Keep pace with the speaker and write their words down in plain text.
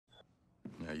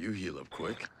Now you heal up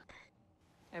quick.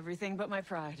 Everything but my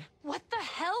pride. What the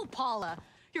hell, Paula?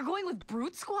 You're going with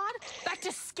Brute Squad? Back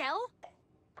to Skell?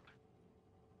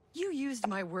 You used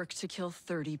my work to kill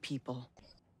 30 people.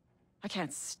 I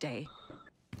can't stay.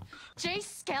 Jay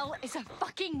Skell is a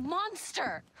fucking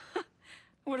monster!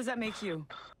 What does that make you?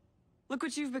 Look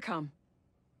what you've become.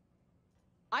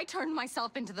 I turned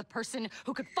myself into the person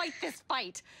who could fight this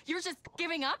fight. You're just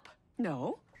giving up?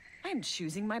 No, I'm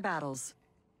choosing my battles.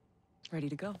 Ready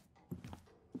to go.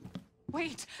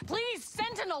 Wait, please,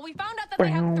 Sentinel! We found out that they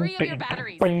have 3 of your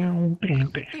batteries.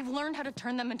 They've learned how to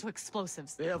turn them into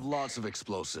explosives. They have lots of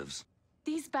explosives.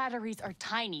 These batteries are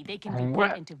tiny. They can be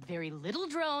put into very little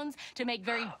drones to make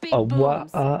very big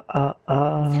booms.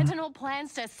 Sentinel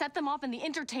plans to set them off in the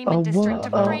entertainment district to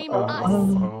frame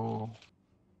us.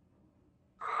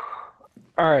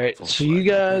 Alright, so you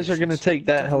guys are gonna take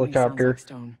that helicopter.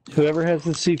 Whoever has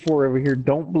the C4 over here,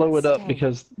 don't blow it up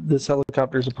because this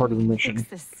helicopter is a part of the mission.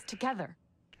 Fix this together.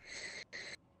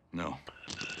 No.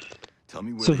 Tell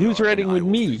me where So they who's are riding and I with will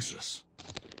me? fix this.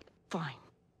 Fine.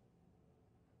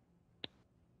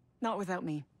 Not without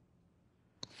me.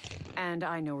 And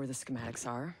I know where the schematics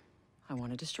are. I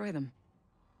want to destroy them.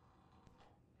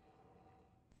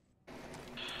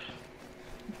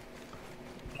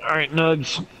 Alright,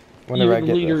 Nugs. Whenever You're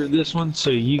the leader of this one,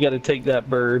 so you gotta take that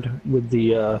bird with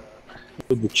the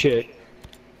chick.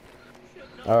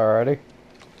 Alrighty.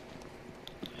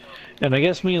 And I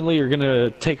guess me and Lee are gonna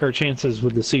take our chances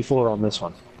with the C4 on this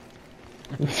one.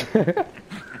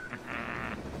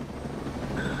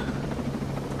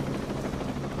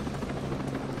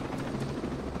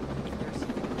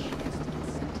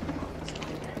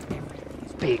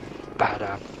 Big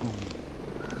bada boom.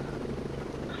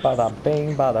 Bada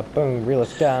bing, bada boom.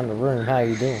 Realest guy in the room. How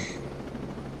you doing?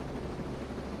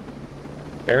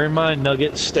 Bear in mind,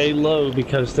 Nugget, stay low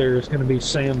because there's gonna be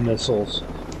SAM missiles.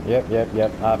 Yep.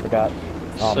 I forgot.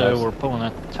 So we're pulling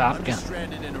a Top Gun.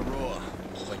 Stranded in Aurora,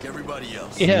 like everybody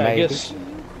else. Yeah, Maybe.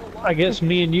 I guess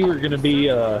me and you are gonna be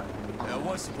Yeah,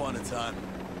 once upon a time.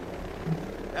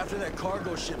 After that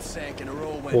cargo ship sank and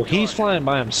Aurora went well, he's dark, flying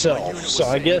by my himself, unit was so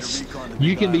I sent to guess recon the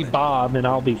you Big can be Island. Bob and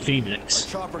I'll be Our Phoenix.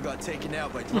 chopper got taken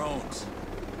out by drones.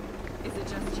 Is it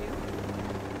just you?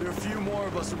 There are a few more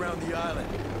of us around the island.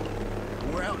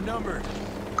 We're outnumbered.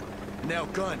 Now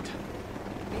gunned.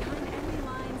 Behind enemy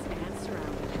lines and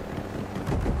surrounded.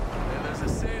 And there's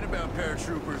a saying about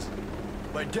paratroopers.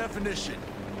 By definition,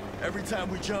 every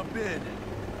time we jump in,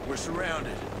 we're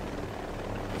surrounded.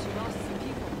 But you lost some people.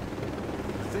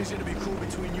 Are things gonna be cool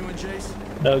between you and Jace?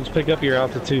 Nugs, pick up your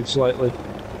altitude slightly.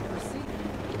 Proceed.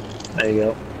 There you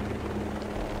go.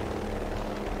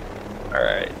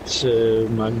 Alright, so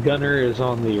my gunner is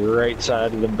on the right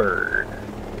side of the bird.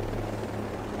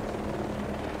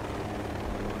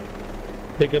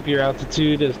 Pick up your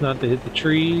altitude as not to hit the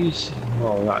trees.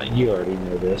 Well, you already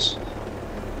know this.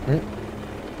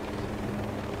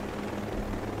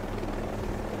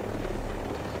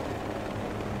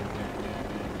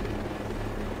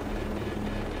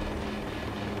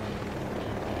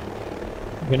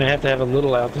 You're gonna have to have a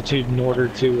little altitude in order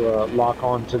to lock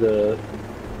onto the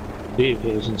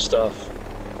vehicles and stuff.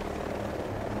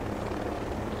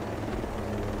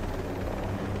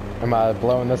 Am I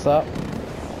blowing this up?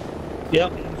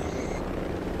 Yep.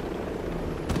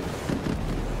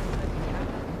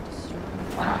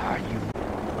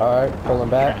 Alright, pulling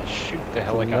back. Trying to shoot the To the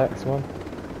helicopter. next one.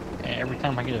 And every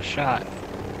time I get a shot,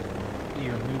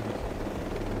 you're moving.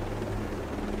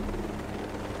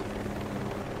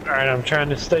 Alright, I'm trying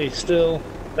to stay still.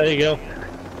 There you go.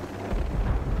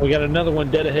 We got another one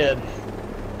dead ahead.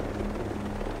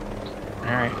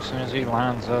 Alright, as soon as he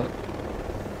lines up.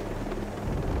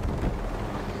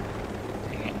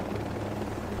 Dang it.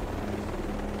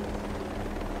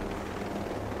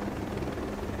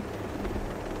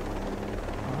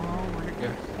 Oh, where'd it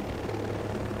go?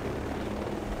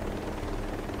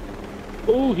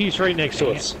 Oh, he's right next to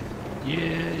Dang us.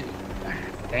 Yeah.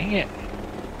 Dang it.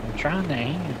 I'm trying to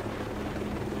aim.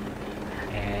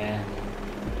 And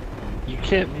you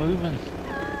kept moving.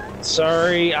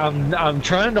 Sorry, I'm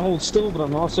trying to hold still, but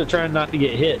I'm also trying not to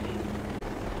get hit.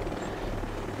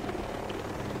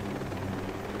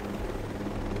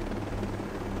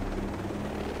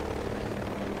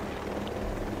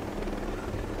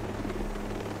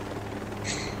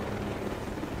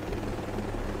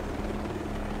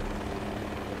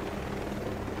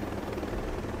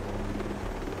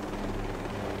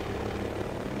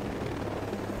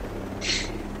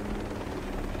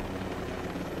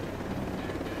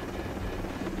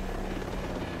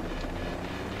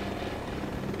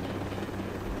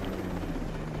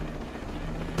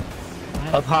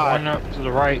 Up high. One up to the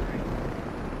right.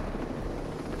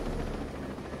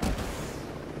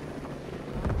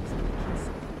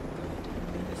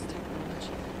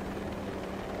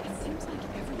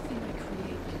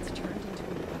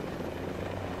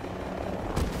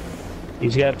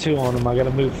 He's got 2 on him. I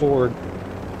gotta move forward.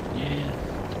 Yeah.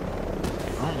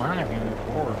 I don't mind if you move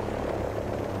forward.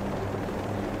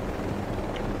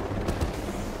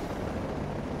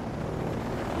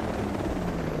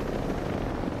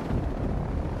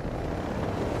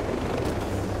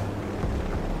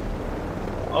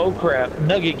 Oh crap.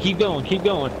 Nugget, keep going, keep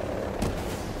going.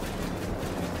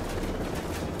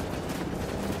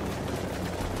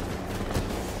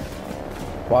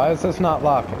 Why is this not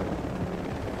locking?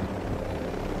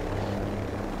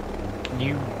 Can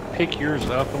you pick yours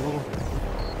up a little?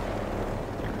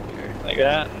 Like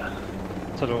that.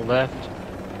 To the left.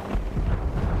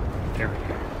 There we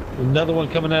go. Another one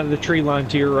coming out of the tree line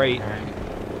to your right.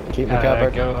 Alright. Keep me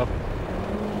covered. Go up.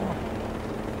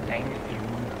 Dang it.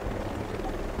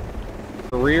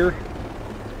 The rear.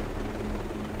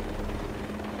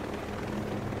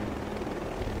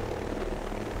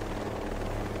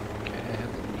 Okay, I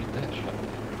have to need that shot.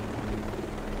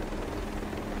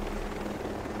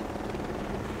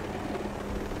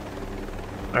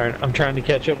 Alright, I'm trying to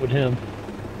catch up with him.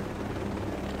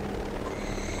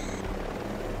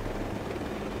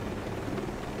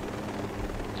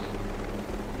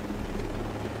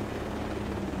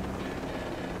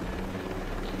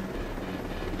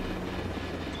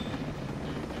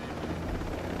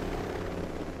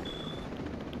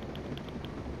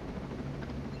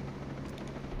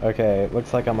 Okay, it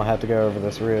looks like I'm gonna have to go over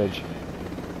this ridge.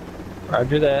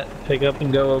 Roger that. Pick up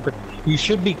and go over. You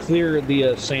should be clear of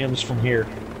the Sams from here.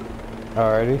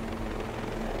 Alrighty.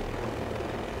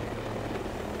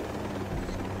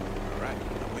 Alright,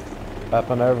 I'm with you. Up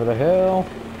and over the hill.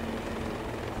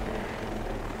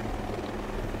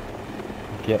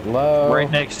 Get low. Right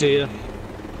next to you.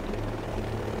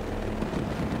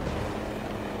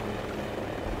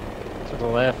 To the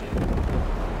left.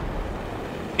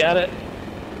 Got it.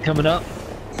 Coming up.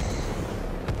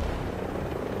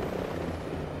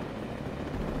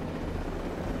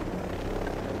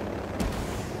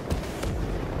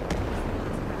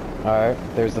 Alright,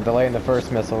 there's a delay in the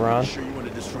first missile run. I'm sure you want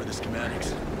to destroy the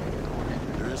schematics.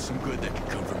 There is some good that could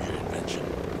come from your invention.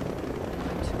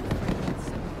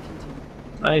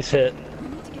 Nice hit. We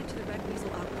need to get to the Red Weasel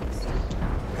outpost.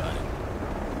 Got it.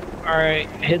 Alright,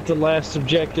 hit the last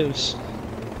objectives.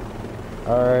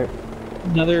 Alright,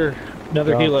 Another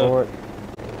going helo. for it.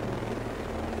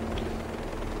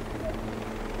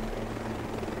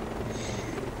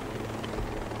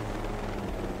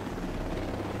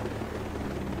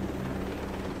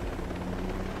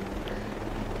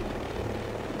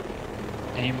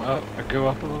 Aim up or go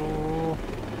up a little.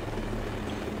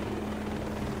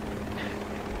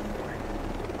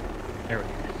 There we go.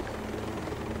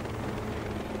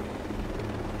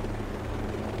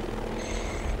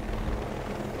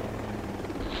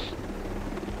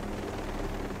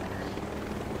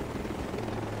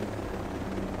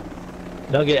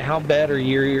 Nugget, how bad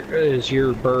is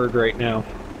your bird right now?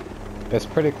 It's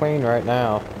pretty clean right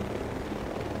now.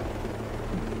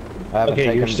 I haven't Okay,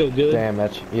 taken you're still good?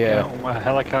 damage. Yeah. A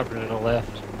helicopter to the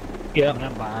left. Yep. Coming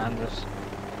up behind us.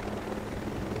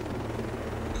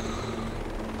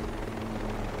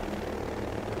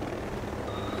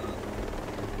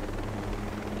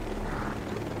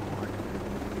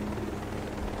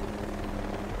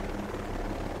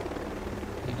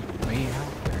 He's way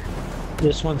out there.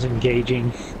 This one's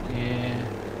engaging. Yeah.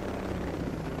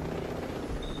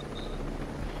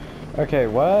 Okay,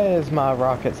 why is my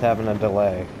rockets having a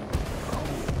delay?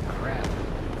 Crap.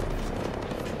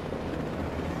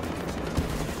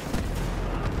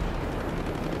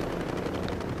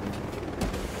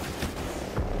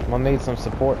 I'm gonna need some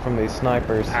support from these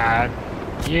snipers.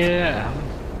 Yeah.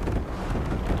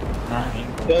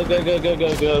 Not Go, go, go, go,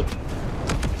 go, go.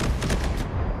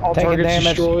 All Taking targets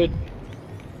damage. destroyed.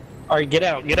 Alright, get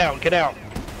out, get out, get out.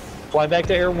 Fly back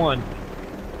to Air 1.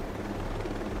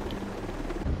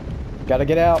 Gotta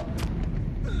get out.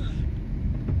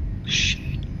 Shit.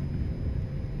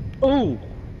 Ooh!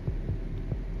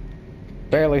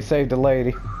 Barely saved a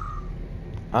lady.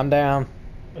 I'm down.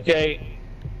 Okay.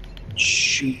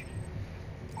 Shoot.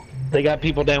 They got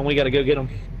people down, we gotta go get them.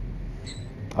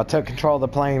 I took control of the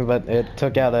plane, but it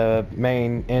took out a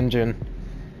main engine.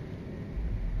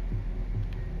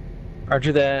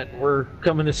 Roger that, we're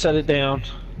coming to set it down.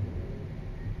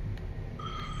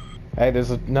 Hey,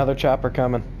 there's another chopper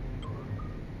coming.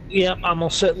 Yep, I'm gonna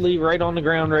set Lee right on the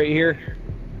ground right here.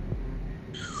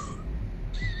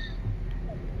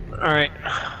 Alright.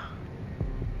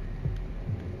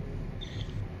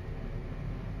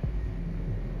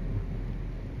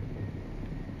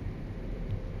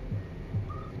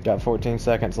 Got 14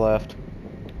 seconds left.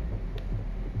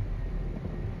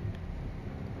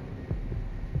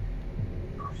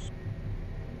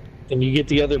 And you get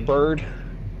the other bird.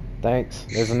 Thanks.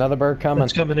 There's another bird coming.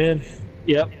 It's coming in.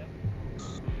 Yep.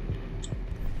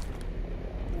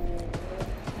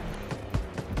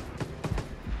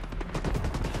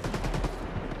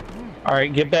 All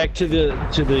right, get back to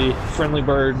the friendly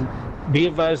bird. Be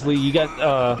advised, Lee. You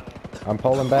got. I'm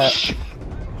pulling back.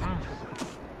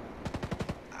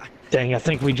 Dang, I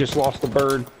think we just lost the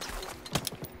bird.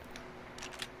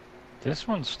 This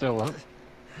one's still up.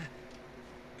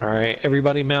 All right,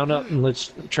 everybody mount up and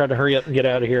let's try to hurry up and get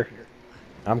out of here.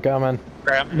 I'm coming.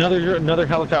 Crap! Another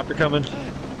helicopter coming.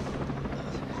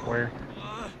 Where?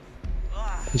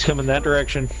 He's coming that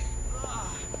direction.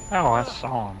 Oh, I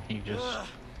saw him. He just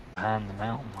behind the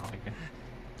mountain.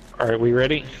 All right, we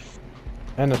ready?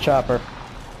 And the chopper.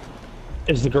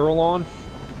 Is the girl on?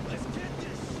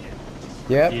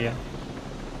 Yep. Yeah.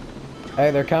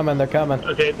 Hey, they're coming. They're coming.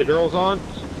 Okay, the girl's on.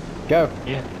 Go.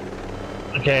 Yeah.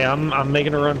 Okay, I'm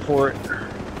making a run for it.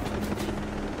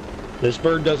 This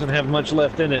bird doesn't have much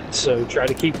left in it, so try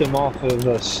to keep them off of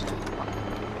us.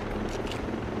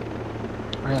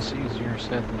 That's easier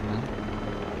said than that.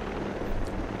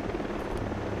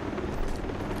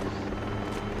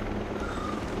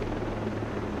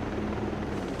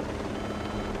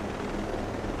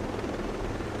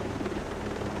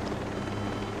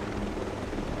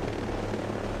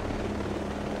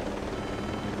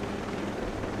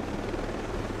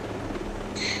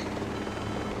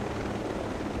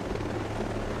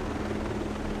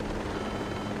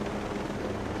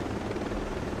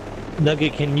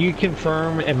 Nugget, can you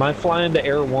confirm, am I flying to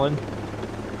Air 1?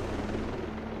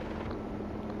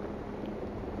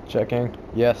 Checking.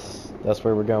 Yes, that's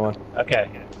where we're going. Okay.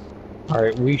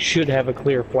 Alright, we should have a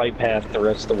clear flight path the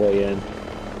rest of the way in.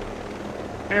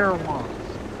 Air one.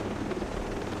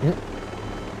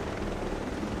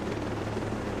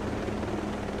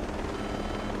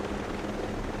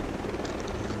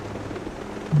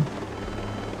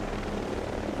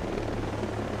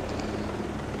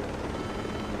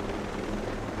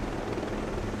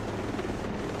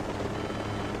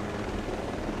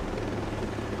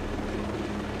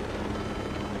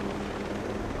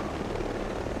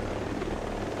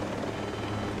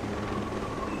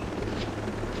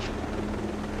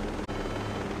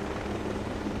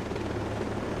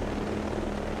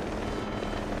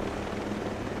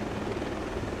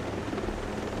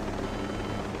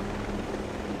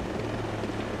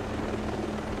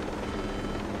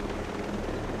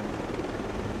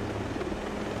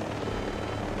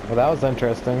 Well, that was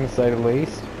interesting, to say the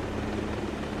least.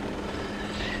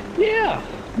 Yeah,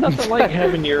 nothing like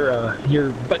having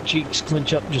your butt cheeks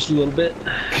clench up just a little bit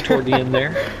toward the end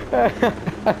there.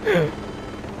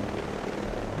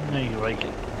 I know you like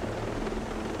it.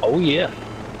 Oh yeah.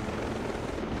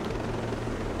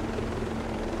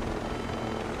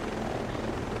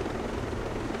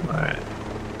 Alright.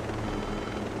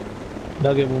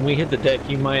 Nugget, when we hit the deck,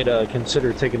 you might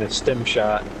consider taking a stem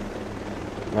shot.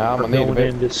 Nah, I'm Or gonna need a going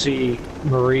bit. in to see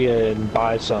Maria and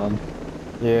buy some.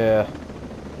 Yeah.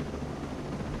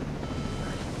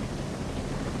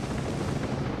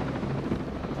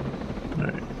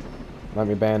 Alright. Let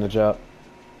me bandage up.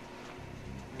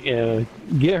 Yeah,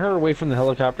 get her away from the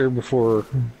helicopter before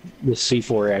the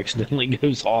C4 accidentally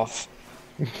goes off.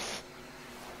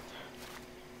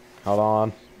 Hold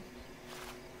on.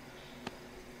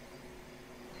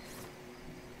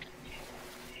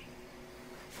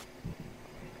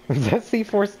 Is that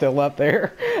C4 still up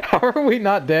there? How are we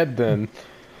not dead then?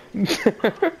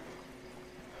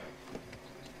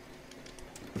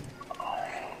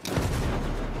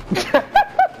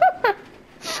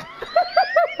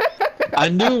 I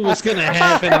knew it was gonna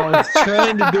happen. I was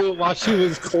trying to do it while she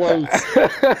was close.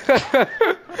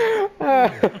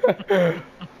 Glad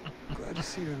to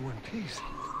see you in one piece.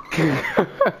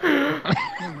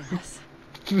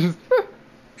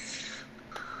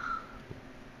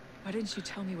 Why didn't you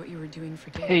tell me what you were doing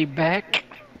for Dave? Hey, back.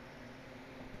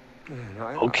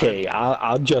 Man, Okay,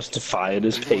 I'll justify it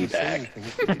as payback.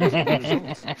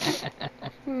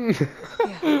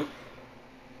 Yeah.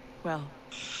 Well,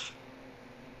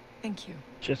 thank you.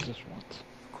 Just this once.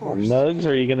 Of course. Nugs,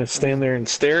 are you gonna stand there and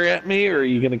stare at me, or are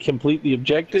you gonna complete the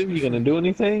objective? You gonna do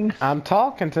anything? I'm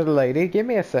talking to the lady. Give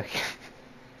me a second.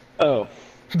 Oh,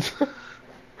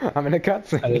 I'm in a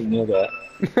cutscene. I didn't know that.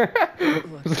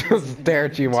 Just stare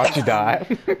at you and watch you die.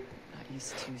 Not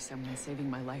used to someone saving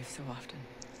my life so often.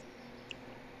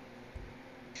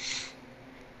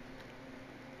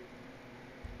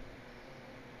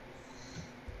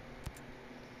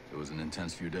 It was an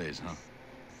intense few days, huh?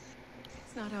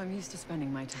 It's not how I'm used to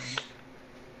spending my time.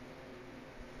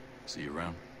 See you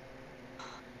around.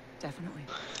 Definitely.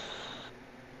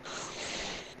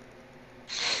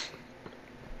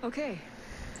 Okay,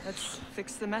 let's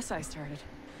fix the mess I started.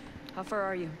 How far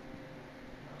are you?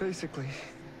 Basically,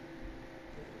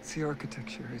 it's the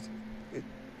architecture.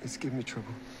 It's giving me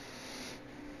trouble.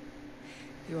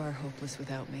 You are hopeless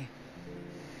without me.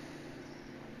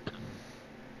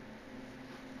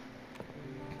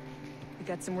 We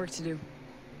got some work to do.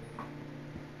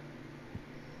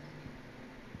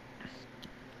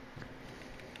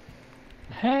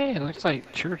 Hey, it looks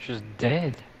like Church is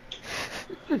dead.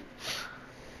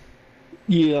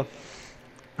 Yeah.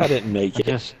 I didn't make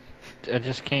it. I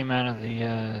just came out of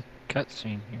the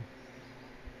cutscene here.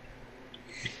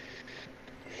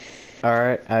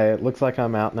 Alright, it looks like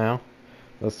I'm out now.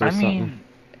 Let's do something.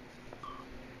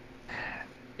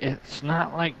 It's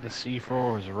not like the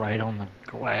C4 was right on the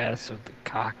glass of the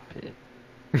cockpit.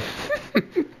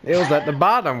 It was at the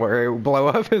bottom where it would blow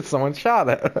up if someone shot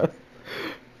it.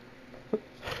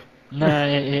 No,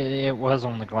 it was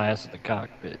on the glass of the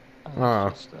cockpit.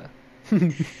 Just,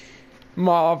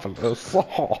 marvelous.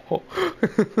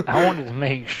 I wanted to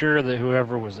make sure that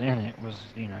whoever was in it was,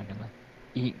 you know, gonna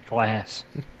eat glass.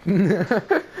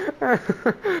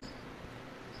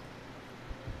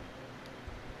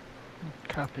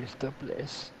 Copies the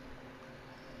bliss.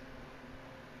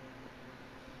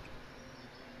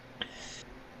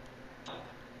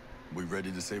 We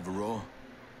ready to save a roll?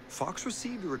 Fox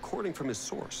received a recording from his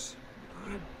source.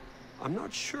 I'm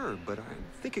not sure, but I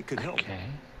think it could help. Okay.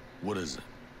 What is it?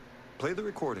 Play the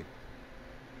recording.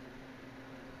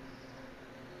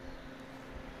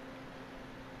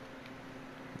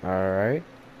 Alright.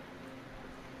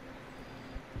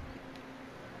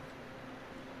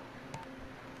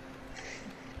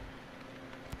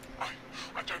 I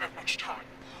don't have much time.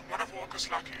 One of Walker's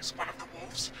lackeys, one of the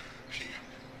wolves,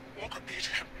 Walker beat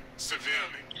him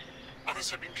severely.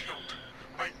 Others have been killed.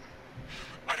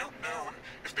 I don't know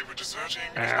if they were deserting,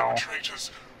 if they were traitors.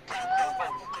 I don't know why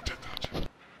Walker did that.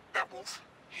 That wolf,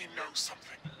 he knows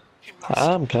something. He must.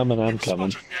 I'm coming. He was spotted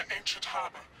near Ancient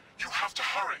Harbor. You have to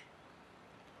hurry.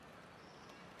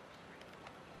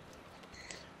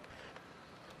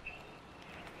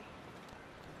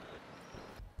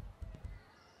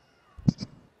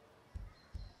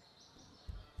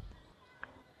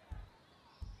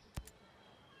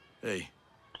 Hey,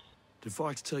 did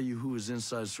Fox tell you who his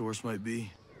inside source might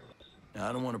be? Now,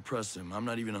 I don't want to press him. I'm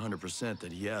not even 100%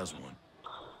 that he has one.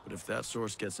 But if that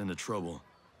source gets into trouble,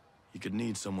 he could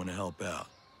need someone to help out.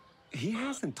 He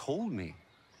hasn't told me,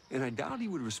 and I doubt he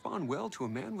would respond well to a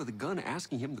man with a gun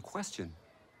asking him the question.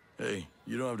 Hey,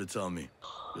 you don't have to tell me,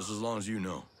 just as long as you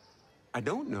know. I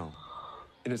don't know,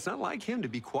 and it's not like him to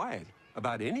be quiet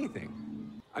about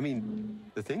anything. I mean,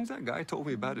 the things that guy told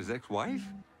me about his ex-wife,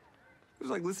 it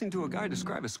was like listening to a guy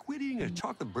describe a squid eating a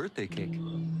chocolate birthday cake.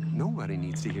 Nobody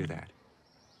needs to hear that.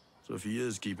 So if he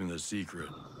is keeping this secret,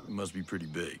 it must be pretty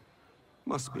big.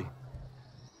 Must be.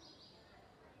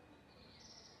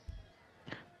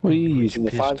 What are you using,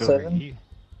 the 5.7?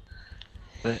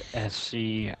 The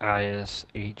SCIS-HDG.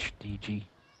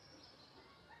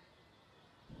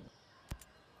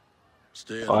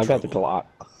 Stay out Oh, I of got the trouble. Glock.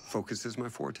 Focus is my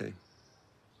forte.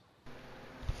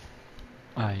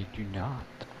 I do not.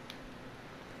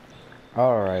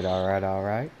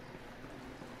 Alright.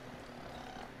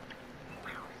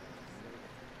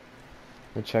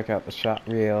 We'll check out the shop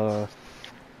real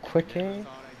quickly.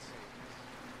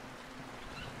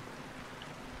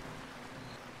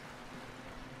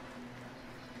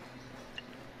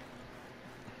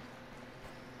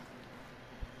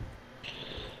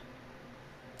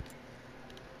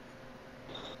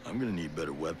 I'm gonna need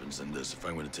better weapons than this if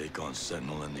I'm gonna take on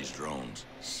Sentinel and these drones.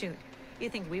 Shoot. You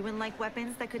think we wouldn't like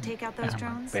weapons that could take out those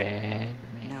drones? Bad man.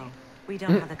 No. We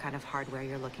don't have the kind of hardware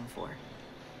you're looking for.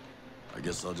 I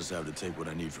guess I'll just have to take what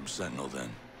I need from Sentinel then.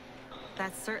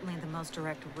 That's certainly the most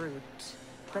direct route.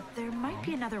 But there might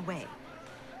be another way.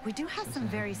 We do have some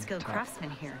very skilled craftsmen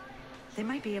here. They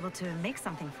might be able to make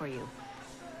something for you.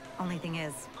 Only thing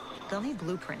is, they'll need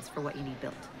blueprints for what you need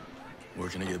built. Where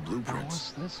can I get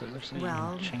blueprints? What's this? It looks like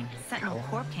Well, you can change the Sentinel color.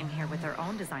 Corp came here with their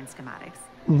own design schematics.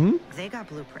 Mm-hmm. They got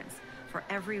blueprints for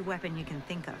every weapon you can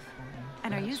think of,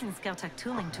 and are using Scale-Tech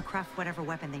tooling to craft whatever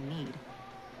weapon they need.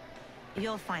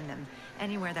 You'll find them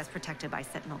anywhere that's protected by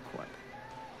Sentinel Corp,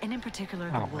 and in particular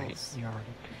the Oh wait, wolves. you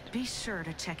already Be sure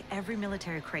to check every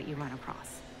military crate you run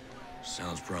across.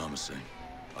 Sounds promising.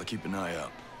 I'll keep an eye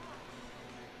out.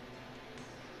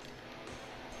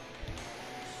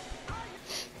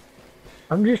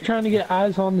 I'm just trying to get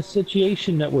eyes on the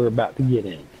situation that we're about to get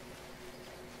in.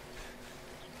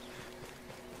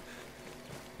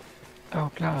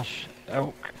 Oh gosh,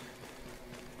 oak.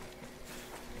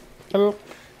 Hello.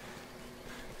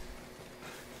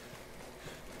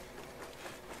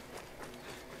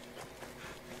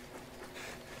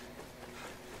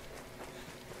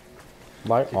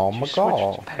 Like, oh my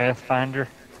god. Pathfinder?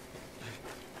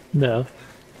 No.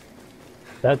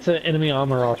 That's an enemy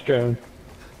armor off drone.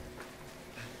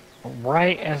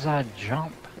 Right as I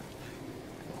jump.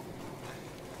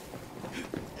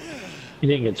 You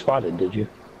didn't get spotted, did you?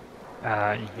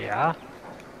 Yeah.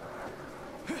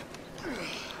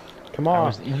 Come I on.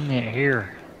 was in there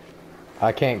here.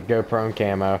 I can't go prone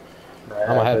camo. I'm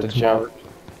gonna have to jump.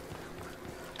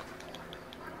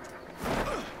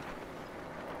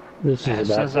 This is It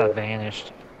about says I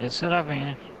vanished. It said I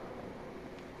vanished.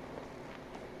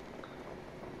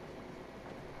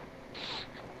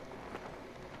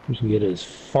 We can get as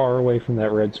far away from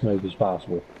that red smoke as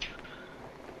possible.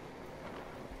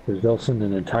 Because they'll send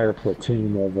an entire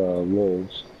platoon of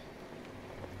wolves.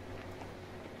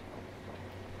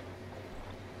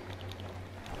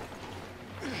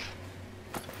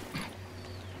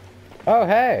 Oh,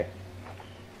 hey!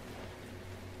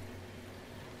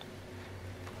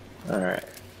 Alright.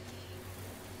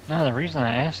 No, the reason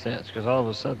I asked that is because all of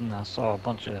a sudden I saw a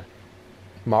bunch of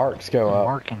Marks go up.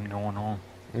 marking going on.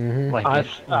 Mm-hmm. Like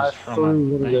I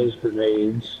threw one of those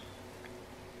grenades.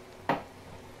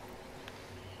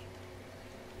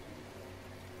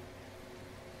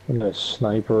 And a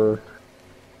sniper.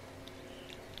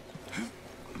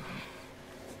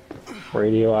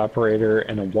 Radio operator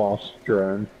and a wasp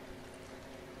drone.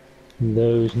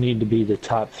 Those need to be the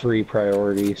top 3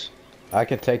 priorities. I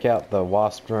could take out the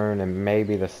wasp drone and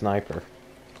maybe the sniper.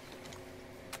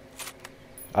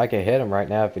 I can hit him right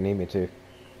now if you need me to.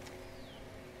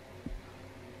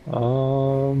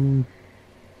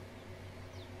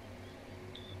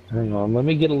 Hang on, let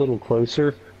me get a little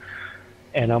closer,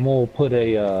 and I'm gonna put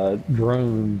a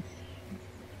drone,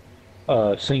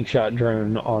 sync shot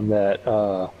drone on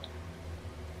that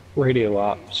radio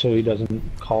op, so he doesn't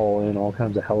call in all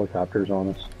kinds of helicopters on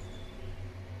us.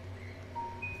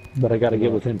 But I got to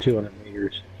get within 200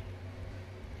 meters.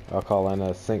 I'll call in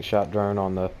a sync shot drone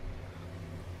on the...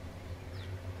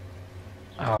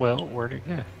 Well, where'd it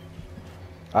go?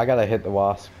 I gotta hit the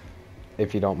wasp,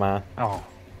 if you don't mind. Oh.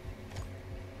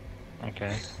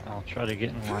 Okay, I'll try to get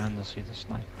in line to see the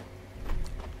sniper.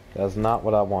 That's not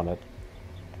what I wanted.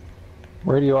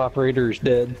 Radio operator is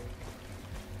dead.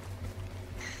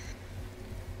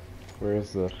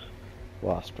 Where's the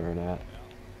wasp drone at?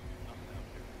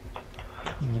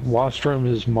 Wastrom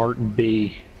is Martin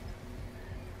B.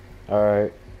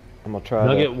 Alright, I'm gonna try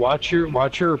Nugget, to...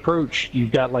 watch your approach.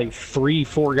 You've got like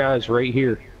 3-4 guys right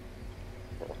here.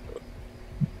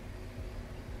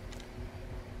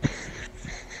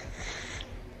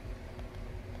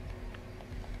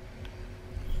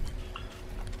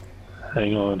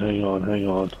 Hang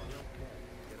on.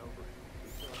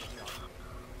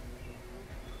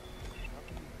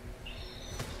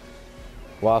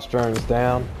 Wasp drone's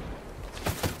down.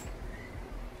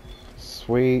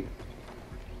 Sweet.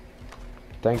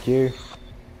 Thank you.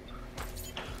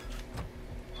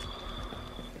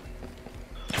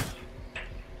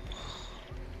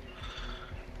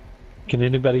 Can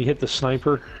anybody hit the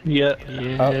sniper yet?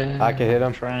 Yeah, Oh, I can hit him.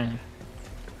 I'm trying.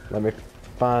 Let me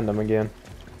find him again.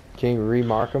 Can you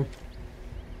remark him?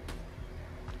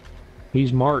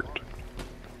 He's marked.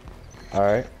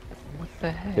 Alright. What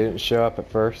the heck? He didn't show up at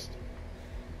first.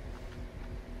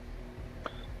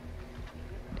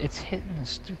 It's hitting the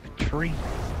stupid tree.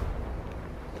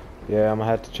 Yeah, I'm gonna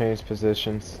have to change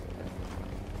positions.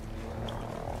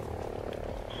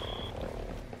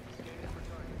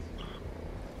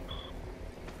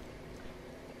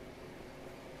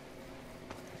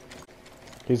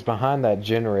 He's behind that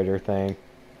generator thing.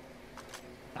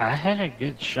 I had a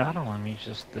good shot on him, he's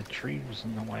just the tree was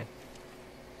in the way.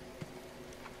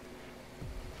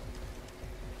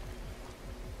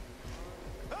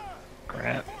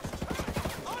 Crap.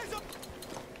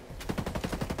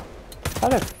 How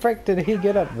the frick did he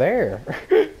get up there?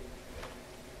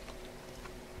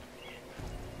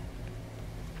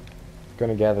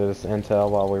 Gonna gather this intel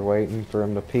while we're waiting for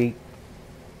him to peek.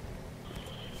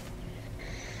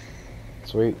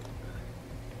 Sweet.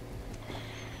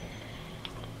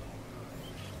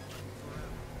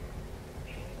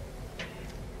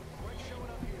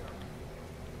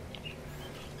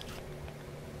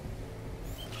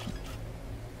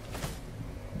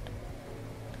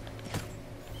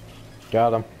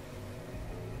 Got him.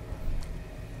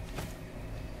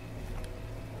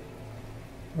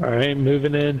 Alright,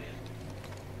 moving in.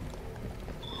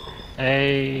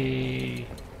 A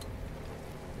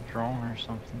drone or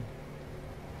something.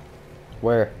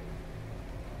 Where?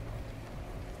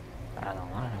 I don't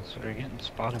know, so they're getting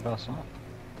spotted by something.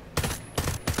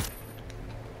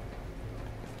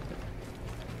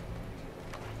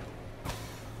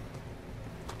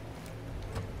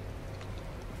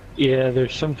 Yeah,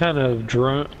 there's some kind of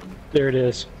drone. There it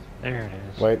is. There it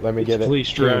is. Wait, let me get it. Police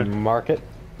drone. Mark it.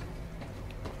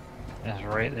 That's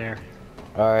right there.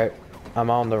 Alright.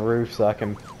 I'm on the roof so I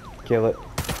can kill it.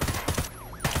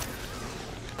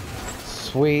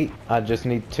 Sweet. I just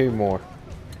need 2 more.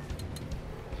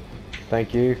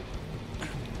 Thank you.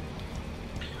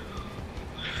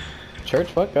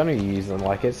 Church, what gun are you using?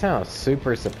 Like, it sounds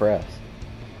super suppressed.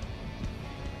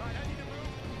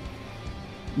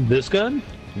 This gun?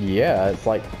 Yeah, it's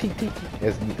like teek, teek,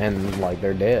 teek. And like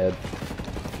they're dead.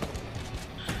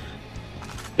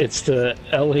 It's the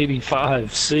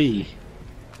L85C,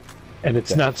 and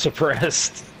it's not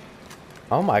suppressed.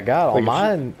 Oh my god, on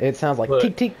mine it sounds like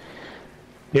teek teek.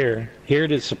 Here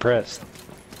it is suppressed.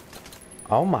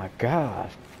 Oh my god,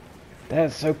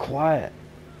 that's so quiet.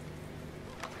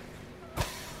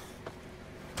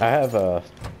 I have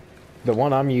the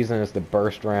one I'm using is the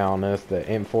burst round. It's the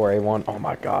M4A1. Oh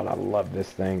my god, I love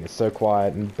this thing. It's so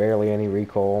quiet and barely any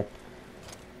recoil.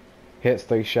 Hits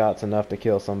 3 shots enough to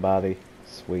kill somebody.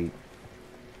 Sweet.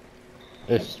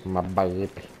 It's my baby.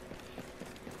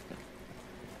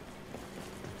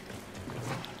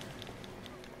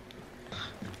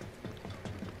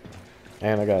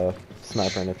 And I got a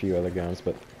sniper and a few other guns,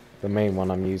 but the main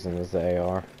one I'm using is the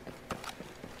AR.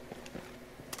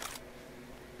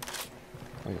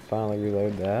 I can finally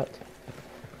reload that.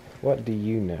 What do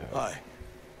you know? Hi.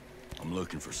 I'm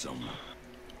looking for someone.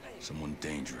 Someone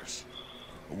dangerous.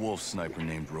 A wolf sniper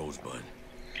named Rosebud.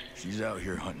 She's out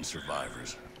here hunting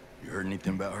survivors. You heard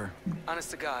anything about her?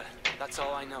 Honest to God, that's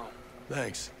all I know.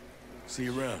 Thanks. See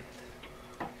you around.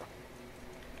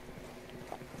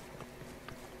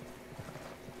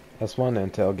 That's one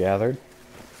intel gathered.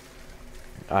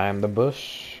 I am the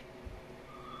bush.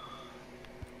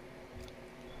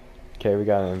 Okay, we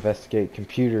gotta investigate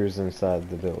computers inside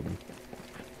the building.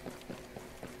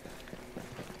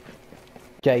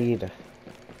 Gaida.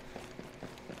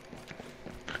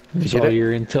 That's all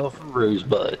your intel from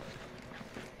Rosebud.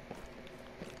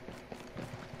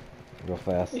 Go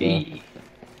fast though. Hey.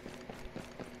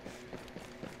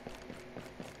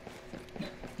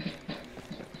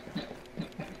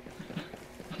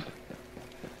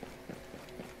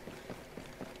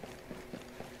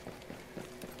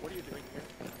 What are you doing here?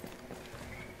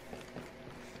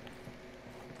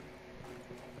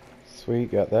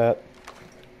 Sweet, got that.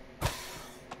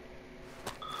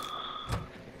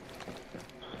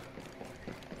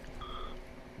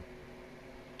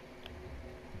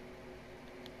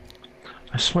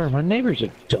 I swear, my neighbors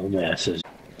are dumbasses.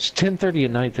 It's 10:30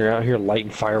 at night. They're out here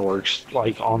lighting fireworks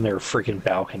like on their freaking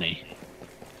balcony.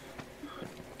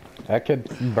 That could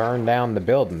burn down the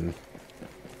building.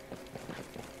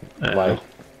 Like,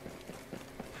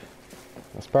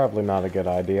 that's probably not a good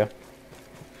idea.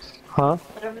 Huh?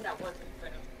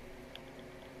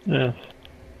 Yeah.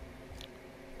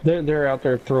 They're out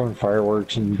there throwing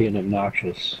fireworks and being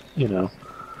obnoxious, you know.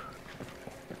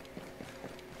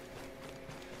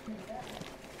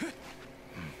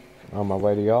 On my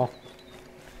way to y'all.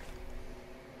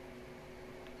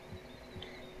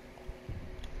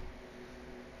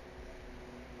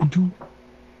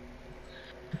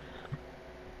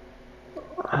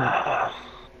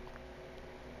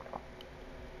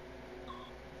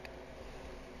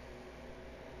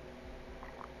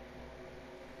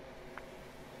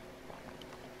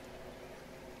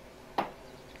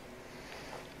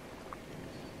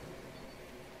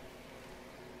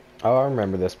 Oh, I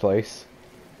remember this place.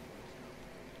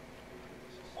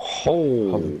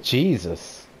 Oh,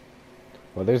 Jesus.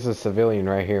 Well, there's a civilian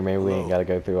right here. Maybe we ain't got to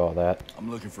go through all that.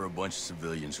 I'm looking for a bunch of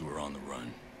civilians who are on the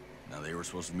run. Now, they were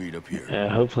supposed to meet up here. Yeah,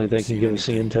 hopefully they can give us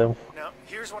the intel. Now,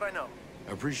 here's what I know.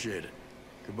 I appreciate it.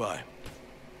 Goodbye.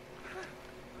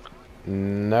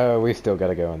 No, we still got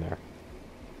to go in there.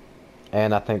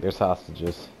 And I think there's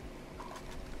hostages.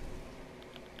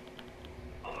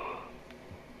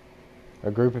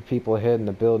 A group of people hid in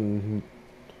the building.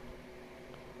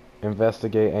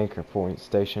 Investigate anchor point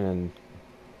station and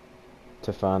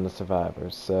to find the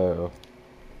survivors. So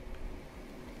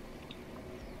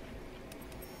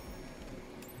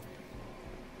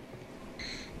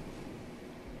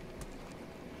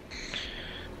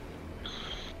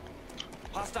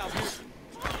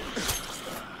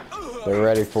they're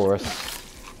ready for us.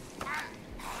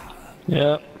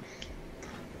 Yep.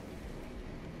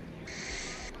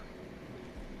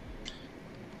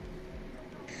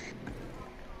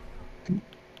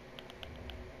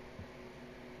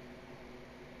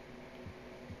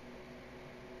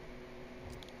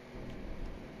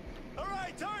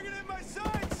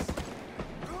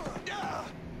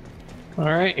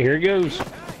 Alright, here it goes.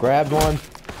 Grabbed one.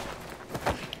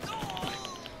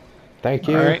 Thank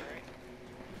you. Alright.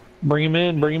 Bring him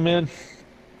in, bring him in.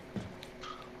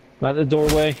 By the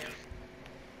doorway.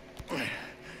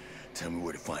 Tell me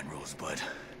where to find Rosebud,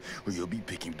 or you'll be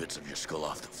picking bits of your skull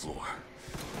off the floor.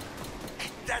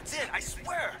 That's it, I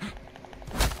swear!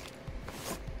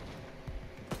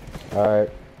 Alright.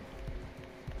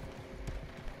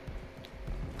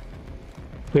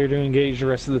 Clear to engage the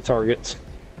rest of the targets.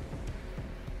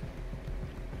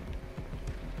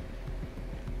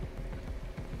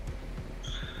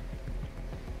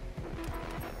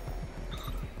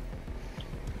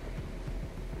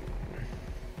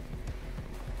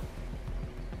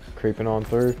 Creeping on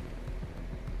through.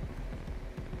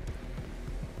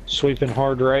 Sweeping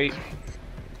hard right.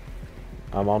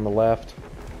 I'm on the left.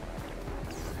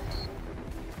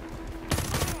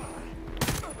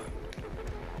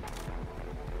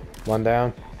 One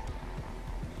down.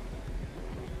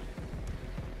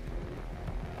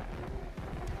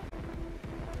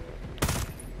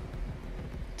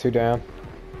 Two down.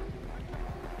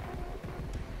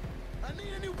 I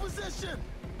need a new position.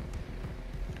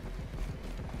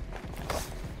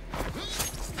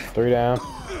 Three down.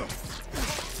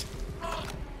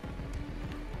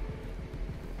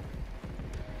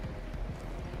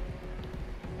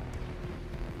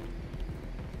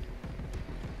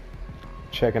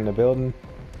 Checking the building.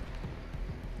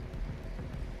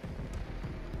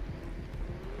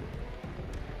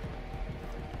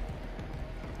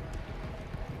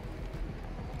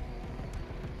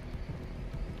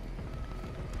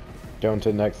 Going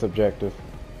to the next objective.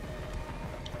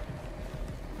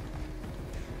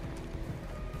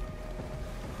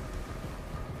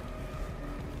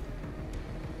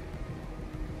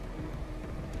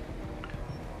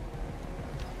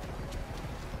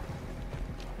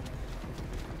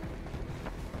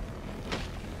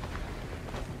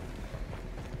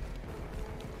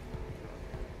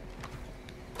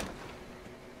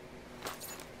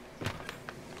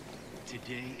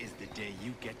 Today is the day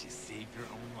you get to save your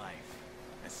own life.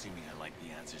 Assuming I like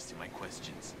the answers to my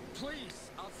questions.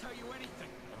 Please, I'll tell you anything.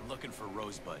 I'm looking for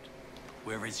Rosebud.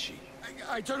 Where is she?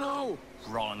 I don't know.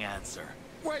 Wrong answer.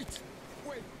 Wait.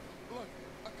 Look,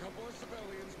 a couple of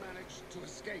civilians managed to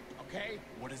escape, okay?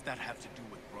 What does that have to do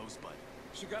with Rosebud?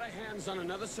 She got her hands on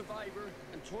another survivor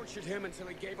and tortured him until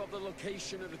he gave up the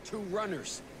location of the two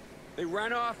runners. They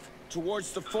ran off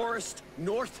towards the forest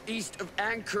northeast of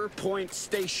Anchor Point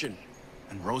Station.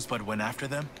 And Rosebud went after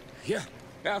them? Yeah,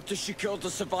 after she killed the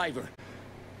survivor.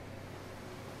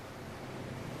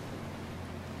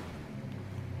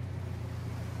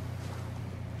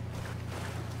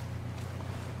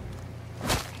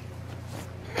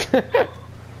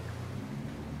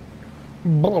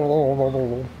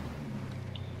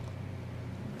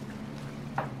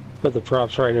 Put the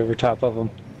props right over top of them.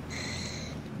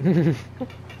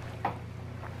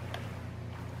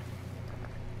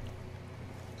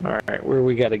 Alright, where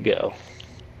we gotta go?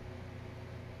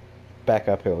 Back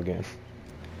uphill again.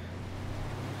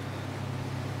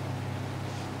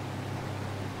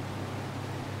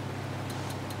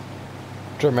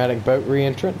 Dramatic boat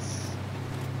re-entrance.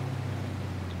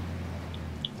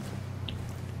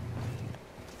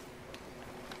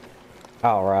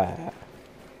 Alright.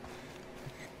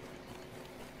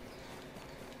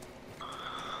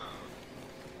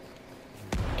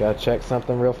 Gotta check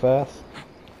something real fast.